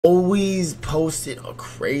always posted a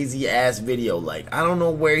crazy ass video. Like, I don't know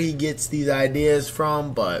where he gets these ideas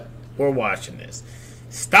from, but we're watching this.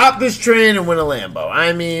 Stop this train and win a Lambo.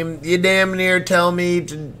 I mean, you damn near tell me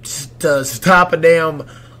to stop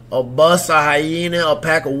a bus, a hyena, a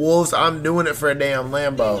pack of wolves. I'm doing it for a damn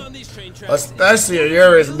Lambo. Especially a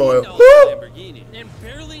Urus boy. Woo!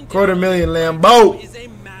 $250,000 Lambo.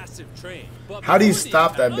 How do you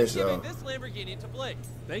stop that bitch though?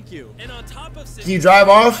 Thank you. And on top of can you drive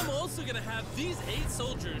off? I'm also gonna have these 8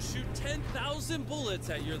 soldiers shoot 10,000 bullets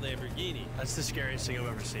at your Lamborghini. That's the scariest thing I've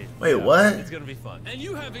ever seen. Wait, what? It's gonna be fun. And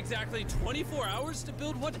you have exactly 24 hours to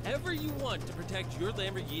build whatever you want to protect your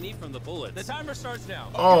Lamborghini from the bullets. The timer starts now.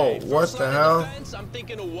 Oh, what the hell? Defense, I'm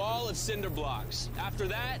thinking a wall of cinder blocks. After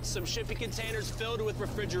that, some shipping containers filled with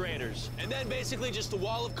refrigerators. And then basically just a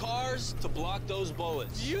wall of cars to block those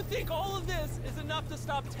bullets. Do you think all of this is enough to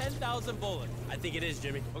stop 10,000 bullets? I think it is,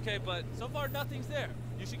 Jimmy. Okay, but so far nothing's there.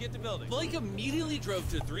 You should get to building. Blake immediately drove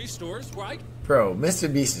to 3 stores where Bro,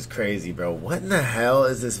 Mr. Beast is crazy, bro. What in the hell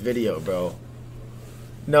is this video, bro?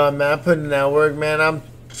 No, man, I'm putting in that work, man. I'm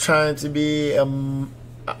trying to be, I'm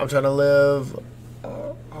trying to live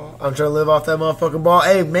off that motherfucking ball.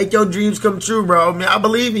 Hey, make your dreams come true, bro. I mean, I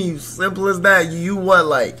believe in you. Simple as that. You what,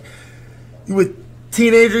 like, you a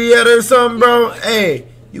teenager yet or something, bro? Hey.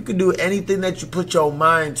 You can do anything that you put your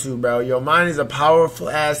mind to, bro. Your mind is a powerful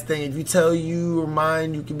ass thing. If you tell your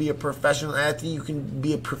mind you can be a professional athlete, you can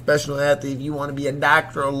be a professional athlete. If you want to be a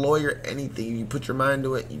doctor, a lawyer, anything, if you put your mind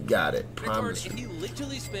to it, you got it. Promise you.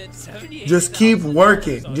 Just keep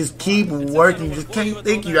working. Just keep working. You just can't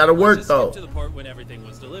think. You gotta work though.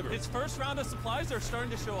 Its first round of supplies are starting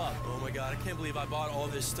to show up. Oh my god, I can't believe I bought all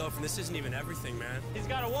this stuff and this isn't even everything, man. He's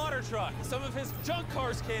got a water truck. Some of his junk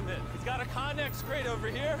cars came in. He's got a Connex crate over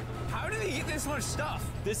here. How did he get this much stuff?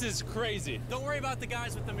 This is crazy. Don't worry about the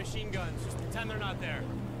guys with the machine guns. Just pretend they're not there.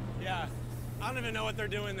 Yeah. I don't even know what they're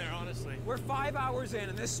doing there, honestly. We're 5 hours in,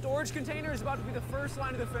 and this storage container is about to be the first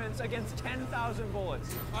line of defense against 10,000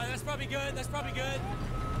 bullets. All right, that's probably good. That's probably good.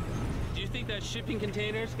 Do you think that shipping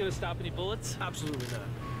container is going to stop any bullets? Absolutely not.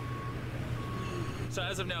 So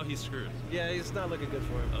as of now, he's screwed. Yeah, it's not looking good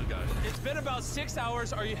for him. Oh, gosh. It's been about 6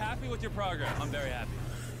 hours. Are you happy with your progress? I'm very happy.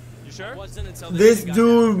 You sure? This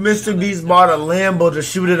dude, Mr. Beast, bought a Lambo to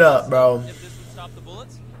shoot it up, bro. If this would stop the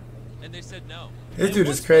bullets, and they said no. This dude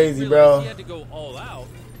is crazy, bro. He had to go all out.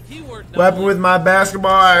 He worked what happened with my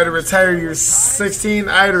basketball? I had to retire. You're 16.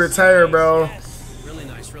 I had to retire, bro. Really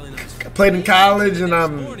nice, really nice. I played in college, and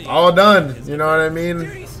I'm all done. You know what I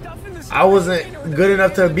mean? I wasn't good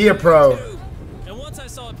enough to be a pro. And once I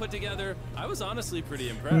saw it put together, I was honestly pretty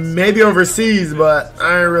impressed. Maybe overseas, but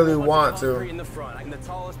I didn't really want to. In the front, and the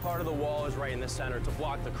tallest part of the wall is right in the center to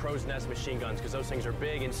block the crow's nest machine guns because those things are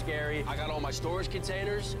big and scary. I got all my storage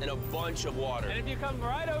containers and a bunch of water. And if you come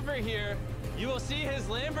right over here, you will see his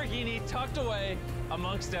Lamborghini tucked away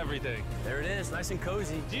amongst everything. There it is, nice and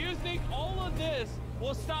cozy. Do you think all of this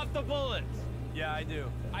will stop the bullets? Yeah, I do.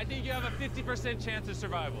 I think you have a 50% chance of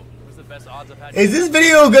survival. What's the best odds I've had? Is this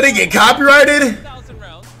video gonna get copyrighted? 1,000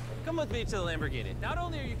 rounds. Come with me to the Lamborghini. Not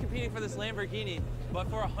only are you competing for this Lamborghini, but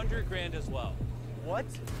for 100 grand as well. What?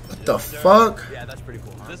 What the fuck? Yeah, that's pretty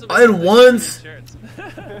cool. Huh? I had once.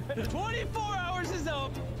 24 hours is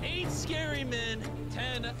up. 8 scary men,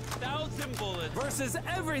 10,000 bullets versus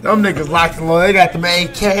everything. Them niggas locked and loaded. They got them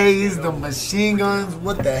AKs, the machine guns.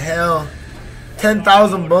 What the hell?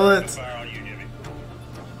 10,000 bullets.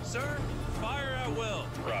 Sir, fire at will.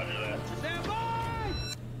 Roger that. Stand by!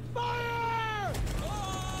 Fire!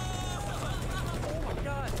 Oh my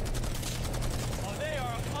God! Oh, they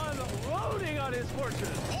are unloading on his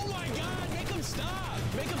fortress. Oh my god, make them stop!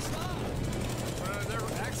 Make them stop! They're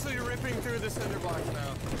actually ripping through the cinder blocks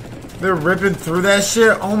now. They're ripping through that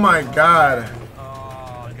shit? Oh my god.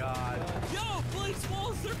 Oh god. Yo, Blake's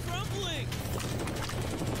walls, they're crumbling!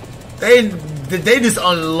 Did they just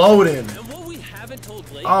unloading? And what we haven't told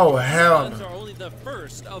Blake, Oh hell guns no. are only the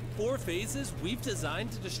first of 4 phases we've designed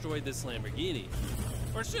to destroy this Lamborghini.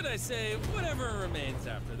 Or should I say, whatever remains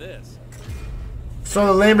after this.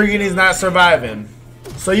 So the Lamborghini's not surviving.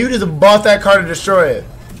 So you just bought that car to destroy it.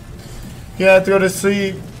 You have to go to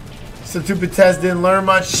sleep. Stupid test, didn't learn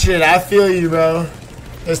much. Shit, I feel you, bro.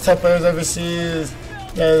 There's tough players overseas.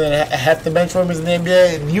 Half the bench warmers in the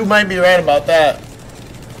NBA. You might be right about that.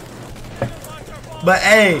 But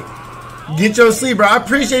hey, get your sleep, bro. I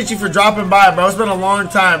appreciate you for dropping by, bro. It's been a long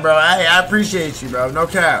time, bro. Hey, I appreciate you, bro. No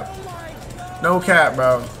cap. No cap,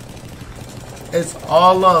 bro. It's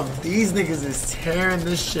all love. These niggas is tearing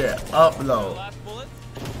this shit up, though. Last bullet.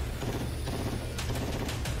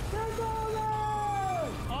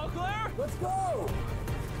 All clear? Let's go!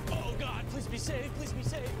 Oh God, please be safe, please be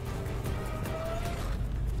safe.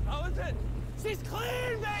 good. She's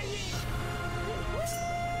clean, baby.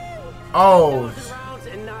 Oh, Rounds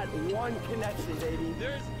and not one connection, baby.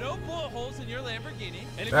 There's no bullet holes in your Lamborghini.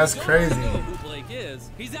 And if That's you don't crazy. know who Blake is,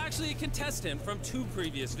 he's actually a contestant from 2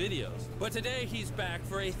 previous videos. But today he's back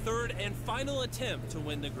for a 3rd and final attempt to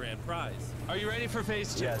win the grand prize. Are you ready for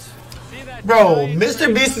phase 2? Yes. See that bro, giant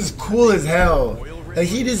Mr. Beast is cool as hell. Like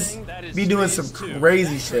he just thing? That is be doing phase some 2.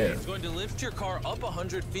 crazy That shit. train's going to lift your car up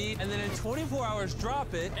 100 feet and then in 24 hours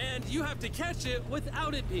drop it, and you have to catch it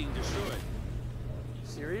without it being destroyed.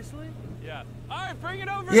 Seriously? Yeah. All right, bring it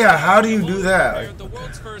over. Yeah, how do you do that? The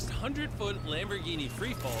world's first 100-foot Lamborghini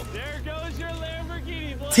freefall. There goes your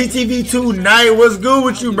Lamborghini. TTV2 Night, what's good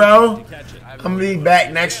with you, bro? I'm gonna be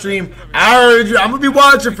back next stream. I heard you. I'm gonna be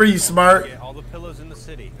watching for you, Smart. All the pillows in the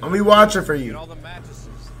city. I'm gonna be watching for you. All the mattresses.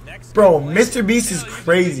 Next Bro, Mr. Beast is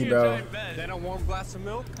crazy, bro. Then a warm glass of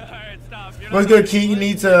milk. All right, stop. You're What's not- good, Keith? You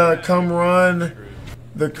need to come run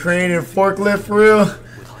the crane and forklift for real?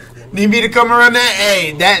 Need me to come run that?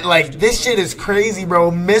 Hey, that, like, this shit is crazy, bro.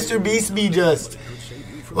 Mr. Beast be just,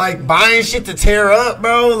 like, buying shit to tear up,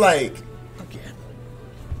 bro. Like, Again,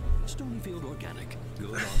 Stonyfield Organic,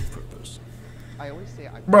 good on purpose.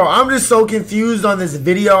 bro, I'm just so confused on this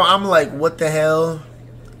video. I'm like, what the hell?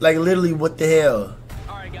 Like, literally, what the hell?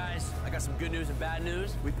 All right, guys, I got some good news and bad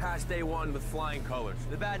news. We passed day 1 with flying colors.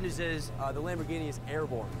 The bad news is the Lamborghini is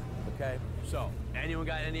airborne. Okay, so anyone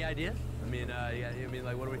got any ideas?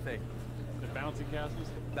 Like, what do we think? The bouncy castles.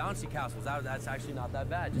 Bouncy castles. That's actually not that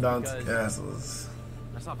bad. just Bounce because castles.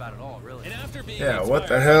 That's not bad at all, really. And after being Yeah, what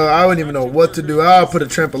the inspired, hell? I wouldn't even know what to do. I'll put a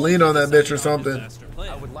trampoline on that bitch or something. master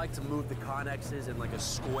plan. I would like to move the connexes in like a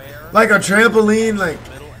square. Like a trampoline, like,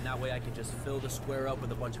 Middle, and that way I can just fill the square up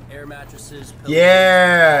with a bunch of air mattresses. Pillows,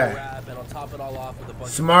 yeah. wrap, and I'll top it all off with a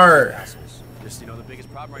bunch Smart. of castles. Just, the biggest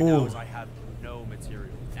problem right Ooh. now is I have no material.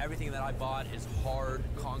 Everything that I bought is hard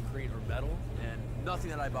concrete or metal, and nothing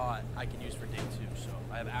that I bought I can use for day 2. So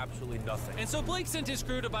I have absolutely nothing. And so Blake sent his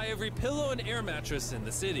crew to buy every pillow and air mattress in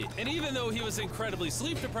the city. And even though he was incredibly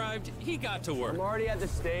sleep deprived, he got to work. I'm already at the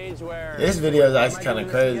stage where... This video is Am I actually kind doing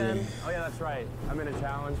of this crazy. again? Oh yeah, that's right. I'm in a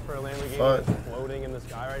challenge for a Lamborghini Fuck. that's floating in the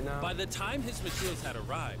sky right now. By the time his materials had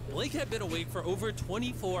arrived, Blake had been awake for over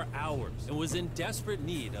 24 hours and was in desperate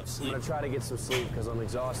need of I'm sleep. gonna try to get some sleep because I'm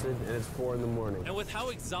exhausted and it's 4 in the morning. And with how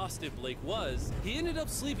exhausted Blake was, he ended up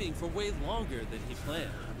sleeping for way longer than he planned.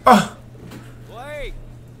 Oh, Blake!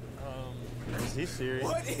 Is he serious?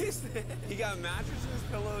 What is that? He got mattresses,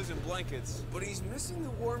 pillows, and blankets, but he's missing the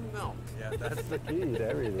warm milk. Yeah, that's the Key to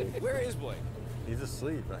everything. Where is Blake? He's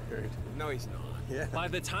asleep, I heard. No, he's not. Yeah. By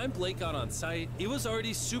the time Blake got on site, it was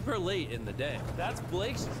already super late in the day. That's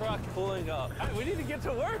Blake's truck pulling up. We need to get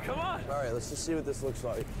to work, come on. All right, let's just see what this looks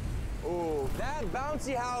like. Ooh, that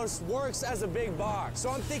bouncy house works as a big box. So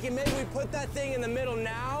I'm thinking maybe we put that thing in the middle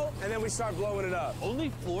now, and then we start blowing it up. Only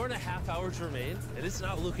 4.5 hours remain, and it's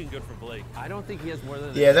not looking good for Blake. I don't think he has more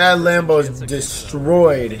than yeah, that Lambo's And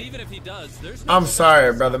destroyed. even if he does, there's no I'm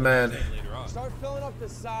sorry, brother, man. later on. Start filling up the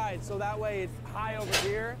side so that way it's high over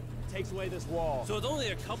here, takes away this wall. So with only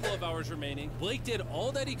a couple of hours remaining, Blake did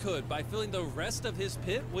all that he could by filling the rest of his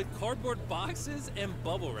pit with cardboard boxes and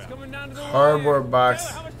bubble wrap. Coming down to the Cardboard box.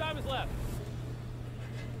 Taylor, how much time is left?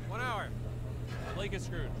 1 hour. Blake is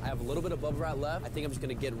screwed. I have a little bit of bubble wrap left. I think I'm just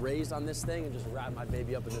gonna get raised on this thing and just wrap my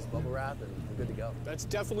baby up in this bubble wrap, and I'm good to go. That's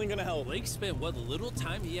definitely gonna help. Blake spent what little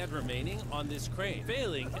time he had remaining on this crane,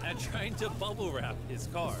 failing at trying to bubble wrap his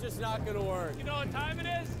car. It's just not gonna work. You know what time it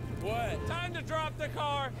is? What? Time to drop the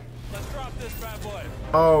car. Let's drop this bad boy.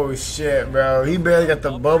 Oh shit, bro. He barely got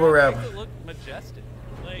the bubble wrap. Makes it look majestic.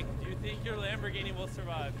 Blake, do you think your Lamborghini will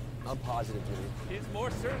survive? I'm positive, Jimmy. He's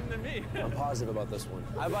more certain than me. I'm positive about this one.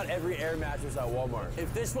 I bought every air mattress at Walmart.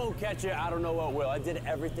 If this won't catch it, I don't know what will. I did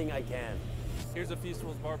everything I can. Here's a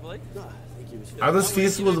Feastables bar, Blake. Thank you. Are those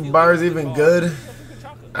Feastables bars even good?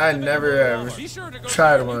 I never Be sure to go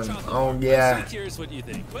tried try one. new chocolate Oh, bar. yeah. So curious what you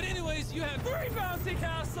think. But anyways, you had 3 bouncy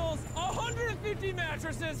castles, 150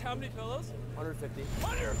 mattresses, how many pillows? 150.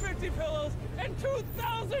 150 pillows, and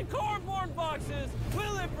 2,000 cardboard boxes.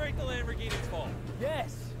 Will it break the Lamborghini's fall?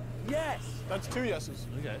 Yes. Yes. That's 2 yeses.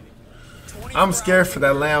 Okay. I'm scared for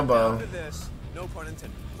that Lambo. After this, no pun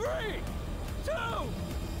intended. 3, 2,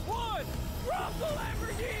 1, drop the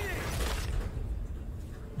Lamborghini!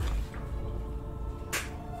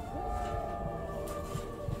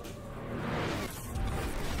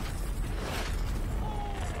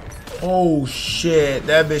 Oh shit,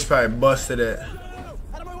 that bitch probably busted it.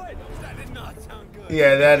 Out of my way. That did not sound good.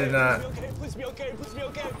 Yeah, that did not. Okay, please be okay. Please be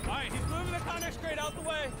okay. All right, he's moving the Connex crate out the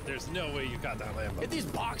way. There's no way you got that Lambo. Get these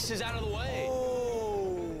boxes out of the way.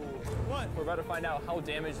 Oh. What? on. We're about to find out how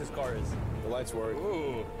damaged this car is. The lights work.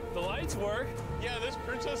 Ooh, the lights work. Yeah, this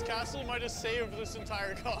Princess Castle might have saved this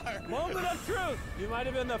entire car. Moment of truth. You might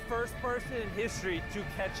have been the first person in history to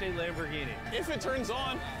catch a Lamborghini. If it turns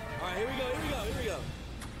on. All right, here we go.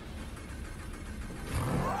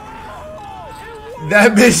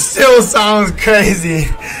 That bitch still sounds crazy.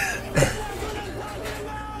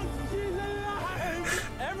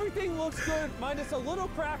 Everything looks good, minus a little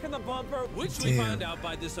crack in the bumper, which we found out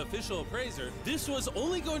by this official appraiser. This was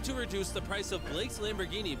only going to reduce the price of Blake's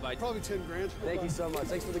Lamborghini by Probably 10 grand. Thank you so much.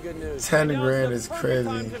 Thanks for the good news. 10 Now grand it's is the perfect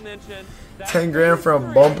time crazy. to mention that 10 grand for a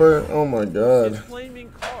bumper? Oh my his god.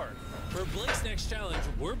 flaming car. For Blake's next challenge,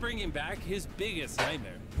 we're bringing back his biggest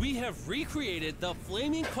nightmare. We have recreated the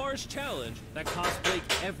Flaming Cars Challenge that cost Blake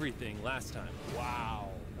everything last time. Wow.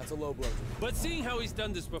 That's a low blow. But seeing how he's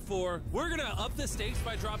done this before, we're gonna up the stakes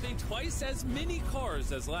by dropping twice as many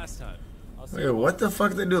cars as last time. Wait, what the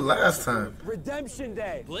fuck they do last time? Redemption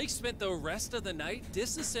Day. Blake spent the rest of the night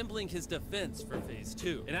disassembling his defense for Phase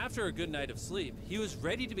 2. And after a good night of sleep, he was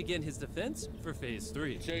ready to begin his defense for Phase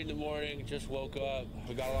 3. 8 in the morning, just woke up.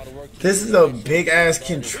 We got a lot of work to do. This is a big ass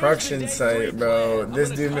construction site, bro. This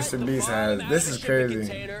dude, Mr. Beast, has. This is crazy.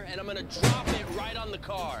 Container, and I'm gonna drop it right on the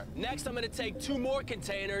car. Next, I'm gonna take 2 more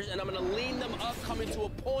containers and I'm gonna lean them up, coming to a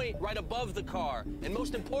point right above the car. And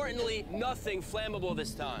most importantly, nothing flammable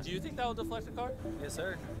this time. Do you think that will deflect the car? Yes,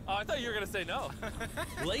 sir. Oh, I thought you were gonna say no.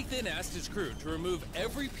 Blake then asked his crew to remove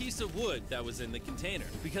every piece of wood that was in the container,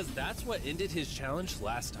 because that's what ended his challenge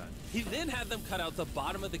last time. He then had them cut out the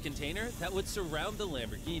bottom of the container that would surround the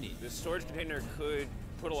Lamborghini. This storage container could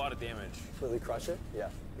put a lot of damage. Really crush it? Yeah.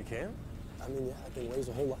 We can? I mean, yeah, that thing weighs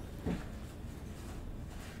a whole lot.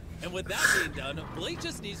 And with that being done, Blake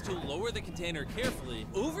just needs to lower the container carefully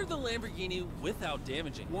over the Lamborghini without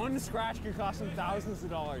damaging it. One scratch could cost him thousands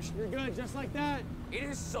of dollars. You're good, just like that. It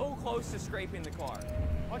is so close to scraping the car.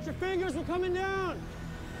 Watch your fingers, we're coming down.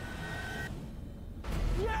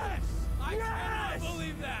 Yes! I cannot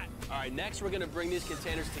believe that! All right, next we're gonna bring these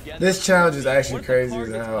containers together. This challenge is actually What if the crazy car as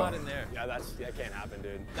gets hell. hot in there? Yeah, that can't happen,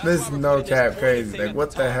 dude. That's This why is we're no putting this cap whole crazy. thing Like, up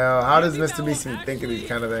what the top. hell? How Do does you think Mr. that Beast will even think of these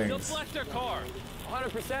kind of actually things? deflect our car?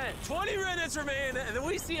 100%. 20 minutes remain, and then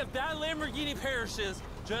we see if that Lamborghini perishes,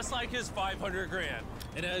 just like his 500 grand.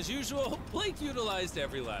 And as usual, Blake utilized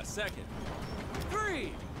every last second.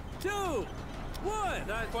 3, 2, 1.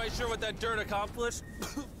 Not quite sure what that dirt accomplished.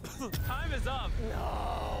 Time is up.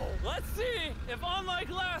 No. Let's see if, unlike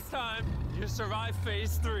last time, you survive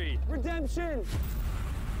Phase 3. Redemption.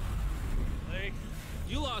 Blake,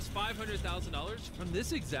 you lost $500,000 from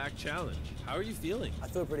this exact challenge. How are you feeling? I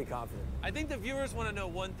feel pretty confident. I think the viewers want to know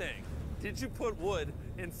one thing. Did you put wood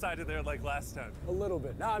inside of there like last time? A little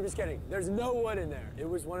bit. No, I'm just kidding. There's no wood in there. It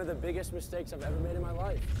was one of the biggest mistakes I've ever made in my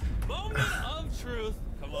life. Moment of truth.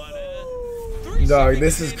 Come on in. 3 Dog, shipping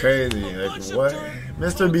this is containers, crazy. a Like, bunch of what? dirt,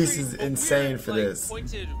 Mr. Beast concrete, is a insane weird, for like, this.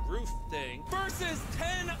 pointed roof thing versus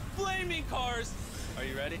 10 flaming cars. Are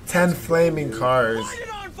you ready? 10 flaming cars. Light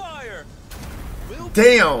it on fire. We'll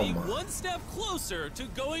Damn. be one step closer to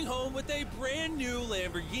going home with a brand new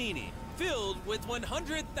Lamborghini filled with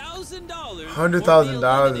 $100,000.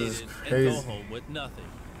 $100,000 is And crazy. go home with nothing.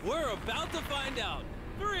 We're about to find out.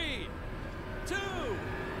 3, 2,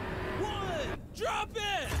 1, drop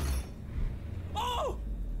it! Oh!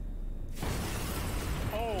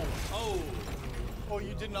 Oh. Oh! Oh,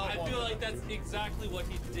 you did not I want feel that. like that's exactly what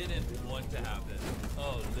he didn't want to happen.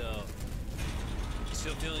 Oh no. You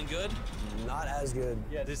still feeling good? Not as good.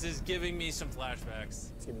 Yeah, this is giving me some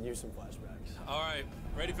flashbacks. It's giving you some flashbacks. All right,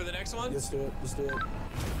 ready for the next one? Let's do it. Let's do it.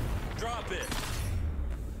 Drop it.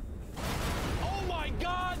 Oh my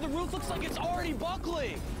God, the roof looks like it's already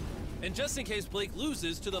buckling. And just in case Blake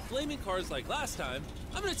loses to the flaming cars like last time,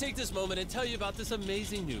 I'm gonna take this moment and tell you about this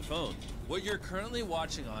amazing new phone. What you're currently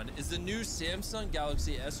watching on is the new Samsung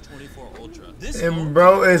Galaxy S24 Ultra. This phone And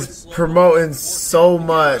bro is records slow promoting motion so 4K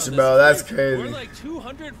much, on bro. this That's screen. crazy. We're like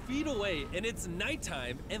 200 feet away and it's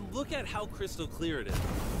nighttime, and look at how crystal clear it is.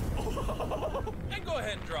 And go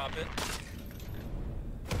ahead and drop it.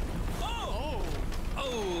 Oh!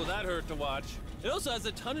 Oh, that hurt to watch. It also has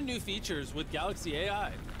a ton of new features with Galaxy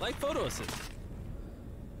AI, like Photo Assist.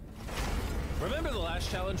 Remember the last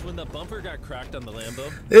challenge when the bumper got cracked on the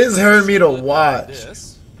Lambo? This hurt me to watch.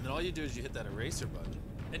 This, and then all you do is you hit that eraser button.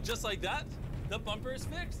 And just like that, the bumper is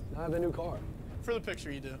fixed. Now I have a new car. For the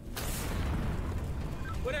picture, you do.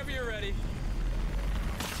 Whenever you're ready.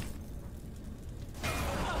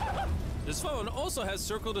 This phone also has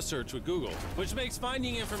circle to search with Google, which makes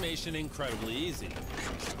finding information incredibly easy.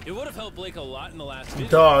 It would have helped Blake a lot in the last video.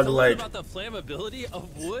 Dog, to learn like about the flammability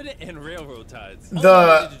of wood and railroad ties.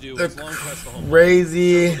 the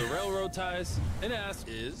crazy the railroad ties and ask,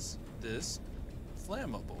 is this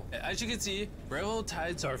flammable? As you can see, railroad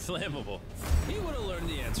ties are flammable. He would have learned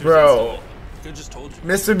the answer. Bro. Could just told you.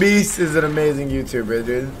 Mr. Beast is an amazing YouTuber,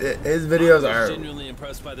 dude. His videos I'm are genuinely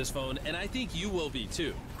impressed by this phone, and I think you will be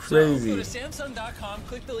too. crazy. So go to Samsung.com,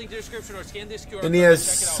 click the link in the description, or scan this QR And he code has and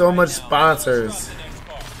check it out so right much now. sponsors. Let's drop the next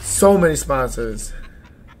car. So many sponsors.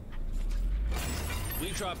 We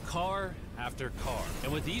dropped car after car,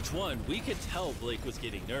 and with each one, we could tell Blake was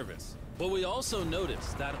getting nervous. But we also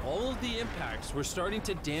noticed that all of the impacts were starting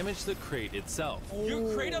to damage the crate itself.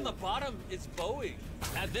 Your crate on the bottom is bowing.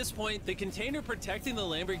 At this point, the container protecting the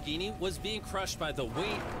Lamborghini was being crushed by the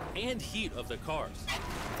weight and heat of the cars. I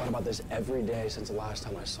thought about this every day since the last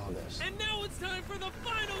time I saw this. And now it's time for the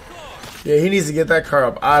final car! Yeah, he needs to get that car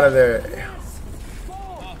up out of there.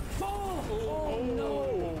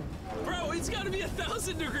 Bro, it's gotta be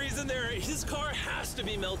 1,000 degrees in there. His car has to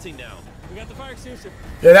be melting now. We got the fire extinguisher.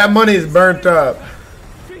 Yeah, that money is burnt up.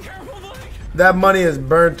 Be careful, Blake! That money is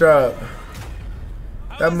burnt up.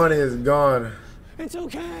 That money is gone. It's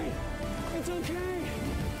okay. It's okay.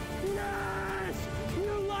 Yes!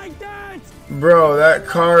 You like that? Bro, that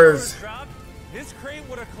car is... Drop, this crate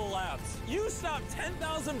would have collapsed. You stopped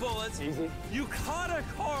 10,000 bullets. Easy. You caught a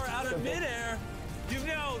car out of midair. You've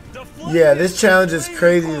now deflected. Yeah, this challenge is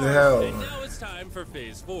crazy as hell. And now it's time for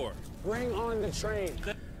phase 4. Bring on the train.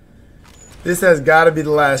 This has got to be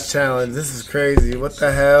the last challenge. This is crazy. What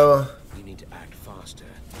the hell? We need to act faster.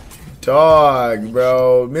 Dog,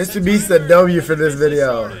 bro. Mr. Beast a W for this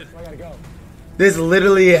video. I gotta go. This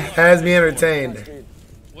literally has me entertained.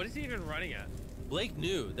 What is he even running at? Blake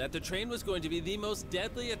knew that the train was going to be the most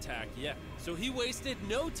deadly attack yet, so he wasted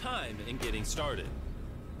no time in getting started.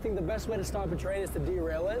 I think the best way to stop a train is to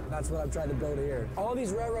derail it. That's what I've tried to build here. All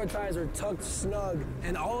these railroad ties are tucked snug,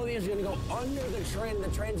 and all of these are gonna go under the train, and the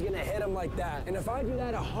train's gonna hit them like that. And if I do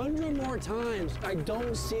that 100 more times, I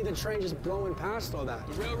don't see the train just blowing past all that.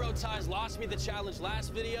 The railroad ties lost me the challenge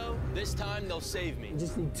last video. This time, they'll save me. I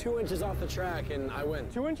just need 2 inches off the track, and I win.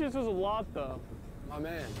 2 inches is a lot, though. My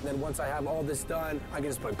man. And then once I have all this done, I can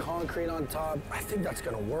just put concrete on top. I think that's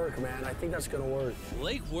gonna work, man. I think that's gonna work.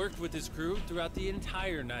 Blake worked with his crew throughout the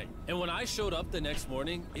entire night, and when I showed up the next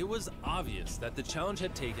morning, it was obvious that the challenge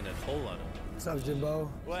had taken a toll on him. What's up, Jimbo?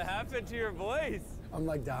 What happened to your voice? I'm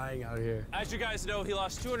like dying out here. As you guys know, he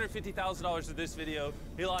lost $250,000 in this video.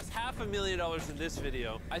 He lost $500,000 in this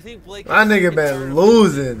video. I think Blake. My nigga been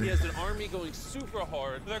losing. He has an army going super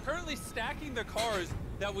hard. They're currently stacking the cars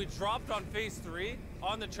that we dropped on phase 3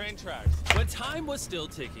 on the train tracks. But time was still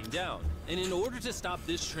ticking down, and in order to stop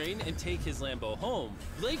this train and take his Lambo home,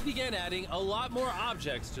 Blake began adding a lot more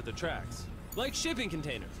objects to the tracks, like shipping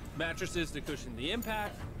containers, mattresses to cushion the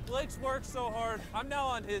impact, Blake's worked so hard. I'm now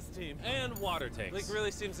on his team. and water tanks. Blake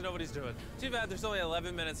really seems to know what he's doing. Too bad there's only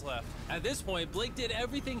 11 minutes left. At this point, Blake did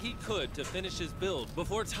everything he could to finish his build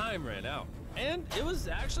before time ran out, and it was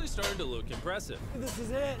actually starting to look impressive. This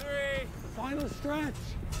is it. 3, Final stretch.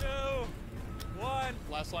 2, 1.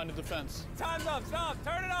 Last line of defense. Time's up. Stop.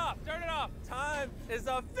 Turn it off. Turn it off. Time is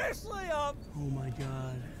officially up. Oh my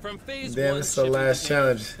God. From phase Damn, 1, it's the shipping last containers,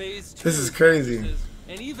 challenge. phase 2, This is crazy. mattresses,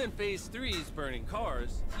 and even phase 3's burning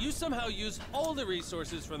cars, you somehow used all the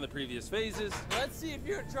resources from the previous phases. Let's see if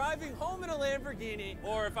you're driving home in a Lamborghini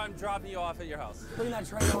or if I'm dropping you off at your house. Bring that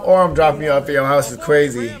train on. Or I'm dropping you off at your house is Before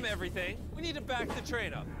crazy. we ram everything, we need to back the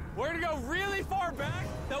train up. We're gonna go really far back.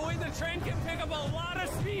 That way the train can pick up a lot of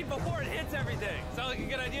speed before it hits everything. Sound like a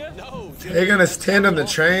good idea? No. They're gonna stand on the Be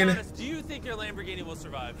train? honest, do you think your Lamborghini will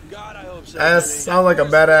survive? God, I hope so. That sounds like a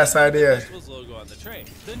badass idea. Vegetables logo on the train.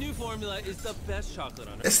 The new formula is the best chocolate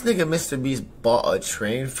on earth. This nigga Mr. Beast bought a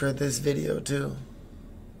train for this video too.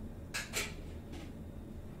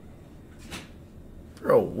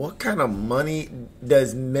 Bro, what kind of money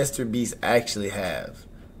does Mr. Beast actually have?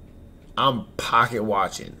 I'm pocket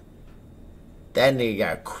watching. That nigga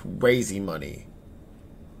got crazy money.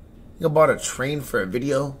 You bought a train for a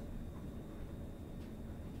video?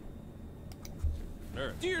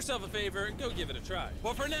 Do yourself a favor and go give it a try.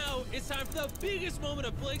 But for now, it's time for the biggest moment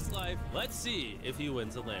of Blake's life. Let's see if he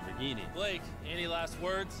wins a Lamborghini. Blake, any last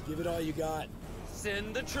words? Give it all you got.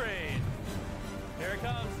 Send the train. Here it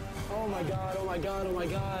comes. Oh my God, oh my God, oh my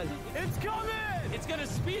God. It's coming! It's gonna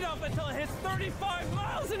speed up until it hits 35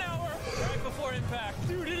 miles an hour right before impact.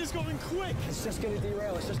 Dude, it is going quick. It's just gonna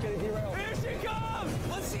derail, it's just gonna derail. Here she comes!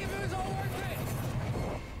 Let's see if it was all worth it.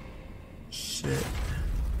 Shit.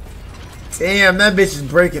 Damn, that bitch is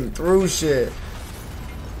breaking through shit.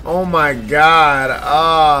 Oh my god.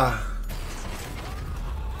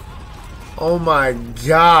 Oh my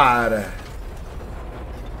god.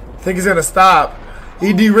 I think he's gonna stop.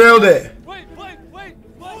 He derailed it. Wait,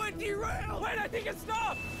 oh, it derailed. Wait, I think it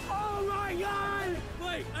stopped. Oh my god!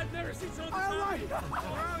 Blake, I've never seen someone Oh my god!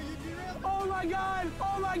 Oh my god!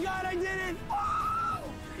 Oh my god, I did it! Oh!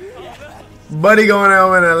 Yes. Buddy going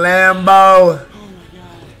out in a Lambo. Oh my god.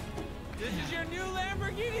 This is your new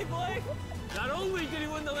Lamborghini, Blake. Not only did he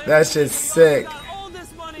win the Lamborghini, That shit's sick. he got all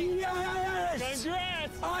this money. Yes!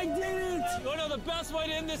 Congrats. I did it! You wanna know the best way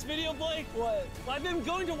to end this video, Blake? What? By them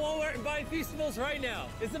going to Walmart and buying Feastables right now.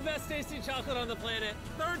 It's the best tasting chocolate on the planet.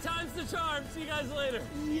 Third time's the charm. See you guys later.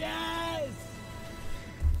 Yes!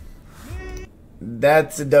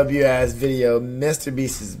 That's a W-ass video. Mr.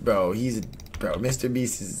 Beast is, bro. Mr.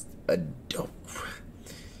 Beast is a dope.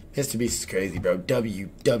 Mr. Beast is crazy, bro. W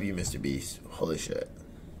Mr. Beast. Holy shit.